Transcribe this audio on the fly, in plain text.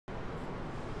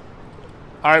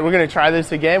All right, we're going to try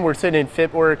this again. We're sitting in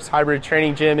FitWorkz Hybrid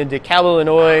Training Gym in DeKalb,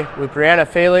 Illinois with Brianna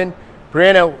Phelan.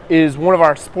 Brianna is one of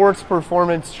our sports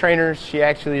performance trainers. She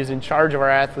actually is in charge of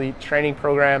our athlete training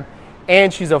program,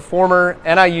 and she's a former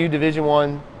NIU Division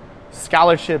I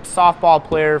scholarship softball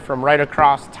player from right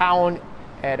across town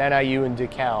at NIU in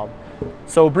DeKalb.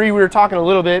 So Bree, we were talking a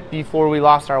little bit before we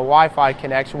lost our Wi-Fi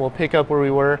connection. We'll pick up where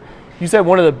we were. You said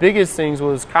one of the biggest things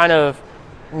was kind of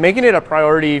making it a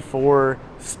priority for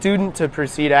student to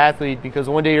precede athlete, because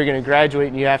one day you're going to graduate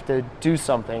and you have to do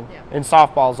something, and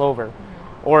softball's over.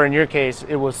 Or in your case,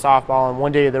 it was softball, and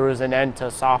one day there was an end to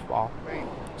softball. Right.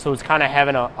 So it's kind of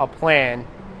having a plan.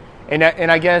 And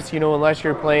I guess, you know, unless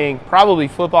you're playing probably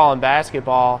football and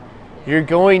basketball, you're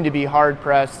going to be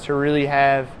hard-pressed to really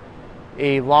have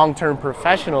a long-term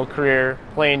professional career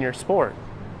playing your sport.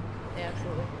 Yeah,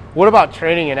 absolutely. What about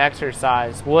training and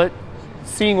exercise?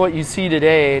 Seeing what you see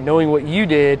today, knowing what you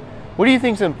did, what do you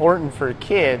think is important for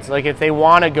kids? Like if they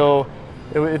want to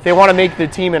make the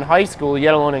team in high school,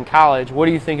 yet alone in college, what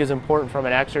do you think is important from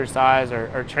an exercise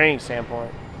or training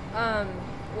standpoint?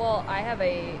 Well, I have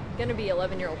going to be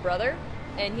 11-year-old brother,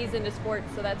 and he's into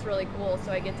sports, so that's really cool.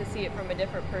 So I get to see it from a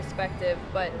different perspective.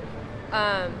 But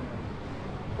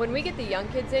when we get the young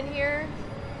kids in here,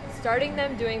 starting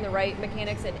them doing the right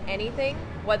mechanics in anything,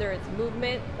 whether it's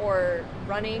movement or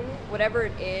running, whatever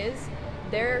it is,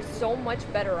 they're so much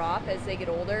better off as they get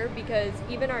older, because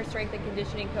even our strength and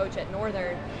conditioning coach at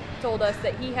Northern told us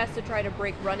that he has to try to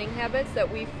break running habits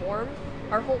that we formed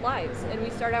our whole lives. And we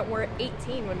start out, we're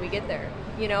 18 when we get there,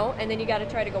 you know, and then you got to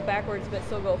try to go backwards but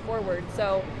still go forward.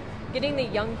 So getting the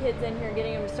young kids in here,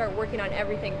 getting them to start working on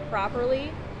everything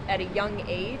properly at a young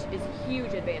age is a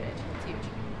huge advantage. It's huge.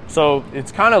 So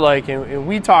it's kind of like, and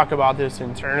we talk about this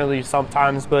internally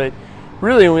sometimes, but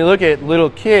really when we look at little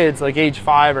kids like age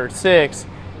 5 or 6,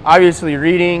 obviously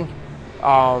reading,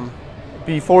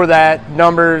 before that,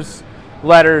 numbers,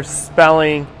 letters,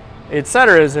 spelling,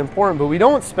 etc. is important, but we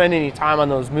don't spend any time on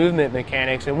those movement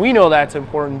mechanics, and we know that's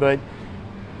important, but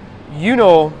you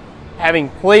know, having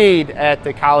played at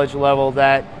the college level,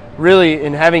 that really,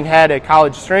 and having had a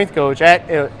college strength coach at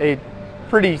a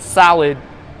pretty solid,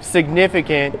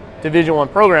 significant Division I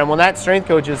program, when that strength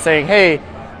coach is saying, hey,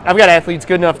 I've got athletes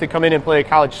good enough to come in and play a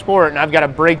college sport, and I've got to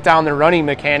break down their running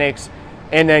mechanics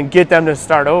and then get them to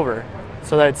start over.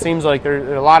 So that seems like there's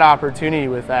a lot of opportunity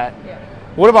with that. Yeah.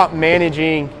 What about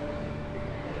managing?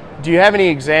 Do you have any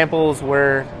examples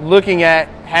where looking at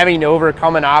having to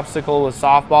overcome an obstacle with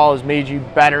softball has made you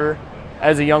better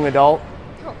as a young adult?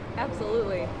 Oh,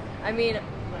 absolutely. I mean,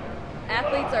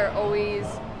 athletes are always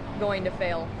going to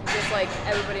fail, just like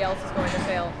everybody else is going to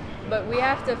fail. But we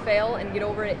have to fail and get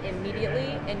over it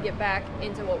immediately and get back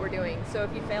into what we're doing. So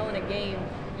if you fail in a game,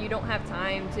 you don't have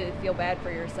time to feel bad for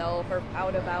yourself or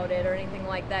pout about it or anything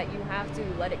like that. You have to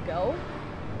let it go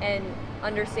and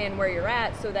understand where you're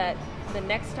at, so that the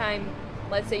next time,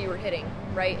 let's say you were hitting,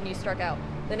 right, and you struck out,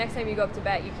 the next time you go up to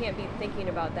bat, you can't be thinking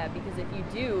about that, because if you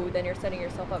do, then you're setting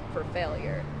yourself up for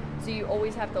failure. So you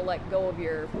always have to let go of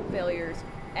your failures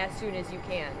as soon as you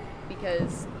can,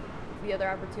 because the other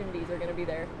opportunities are going to be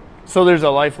there. So there's a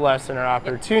life lesson or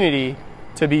opportunity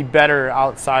to be better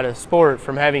outside of sport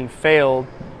from having failed,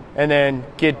 and then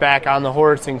get back on the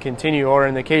horse and continue, or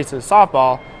in the case of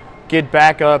softball, get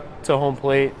back up to home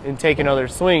plate and take another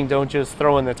swing. Don't just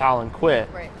throw in the towel and quit.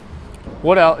 Right.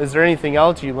 What else? Is there anything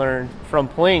else you learned from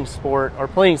playing sport, or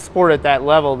playing sport at that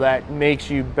level, that makes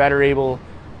you better able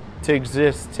to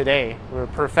exist today, or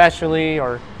professionally,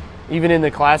 or even in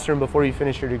the classroom before you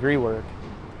finish your degree work?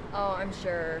 Oh, I'm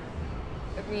sure.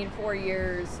 I mean, 4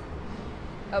 years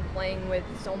of playing with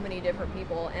so many different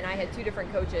people, and I had 2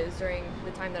 different coaches during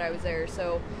the time that I was there.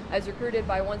 So I was recruited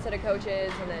by one set of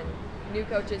coaches, and then new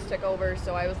coaches took over,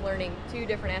 so I was learning 2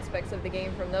 different aspects of the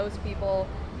game from those people.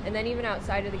 And then even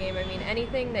outside of the game, I mean,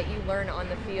 anything that you learn on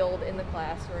the field, in the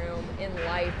classroom, in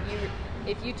life,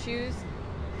 if you choose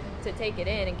to take it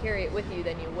in and carry it with you,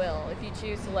 then you will. If you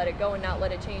choose to let it go and not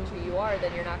let it change who you are,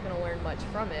 then you're not going to learn much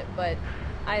from it. But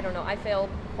I don't know, I failed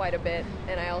quite a bit,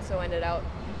 and I also ended out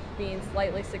being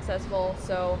slightly successful.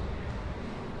 So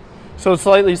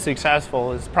slightly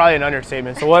successful is probably an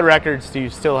understatement. So what records do you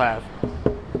still have?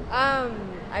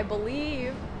 I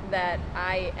believe that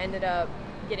I ended up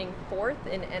getting 4th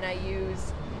in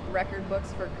NIU's record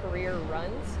books for career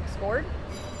runs scored.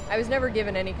 I was never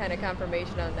given any kind of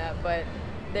confirmation on that, but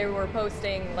they were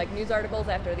posting like news articles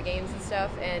after the games and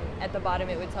stuff, and at the bottom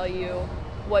it would tell you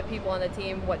what people on the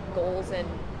team, what goals and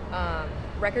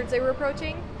records they were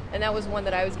approaching, and that was one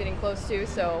that I was getting close to,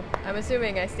 so I'm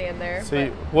assuming I stand there. So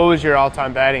what was your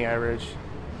all-time batting average?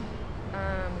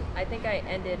 I think I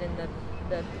ended in the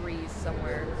the threes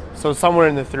somewhere. So somewhere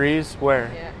in the threes,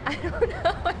 where? Yeah, I don't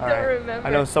know. I don't right. remember.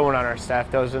 I know someone on our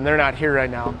staff does, and they're not here right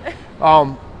now.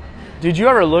 Did you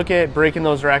ever look at breaking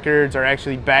those records or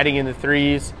actually batting in the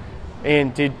threes?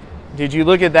 And did you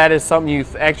look at that as something you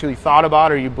actually thought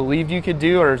about or you believed you could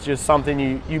do, or it's just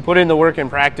something you put in the work and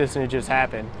practice and it just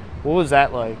happened? What was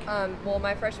that like? Well,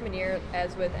 my freshman year,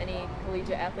 as with any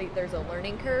collegiate athlete, there's a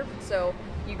learning curve. So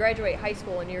you graduate high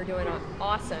school and you're doing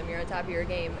awesome, you're on top of your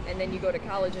game, and then you go to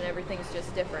college and everything's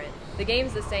just different. The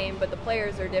game's the same, but the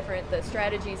players are different, the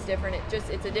strategy's different,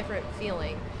 it's a different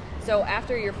feeling. So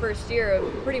after your first year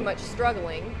of pretty much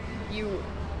struggling, you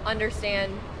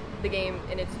understand the game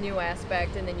in its new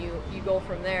aspect, and then you go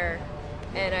from there.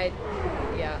 And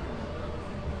yeah.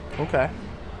 Okay.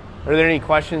 Are there any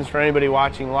questions for anybody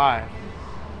watching live?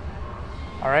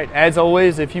 All right, as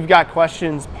always, if you've got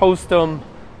questions, post them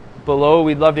below.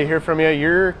 We'd love to hear from you.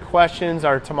 Your questions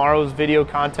are tomorrow's video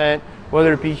content,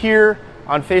 whether it be here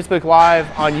on Facebook Live,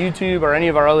 on YouTube, or any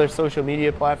of our other social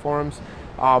media platforms.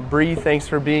 Bree, thanks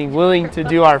for being willing to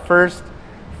do our first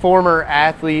former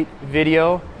athlete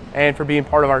video and for being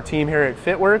part of our team here at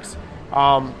FitWorkz.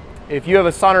 If you have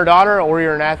a son or daughter, or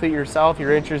you're an athlete yourself,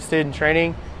 you're interested in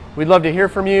training, we'd love to hear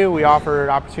from you. We offer an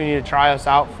opportunity to try us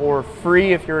out for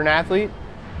free if you're an athlete.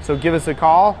 So give us a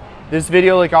call. This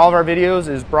video, like all of our videos,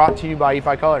 is brought to you by Eat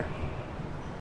by Color.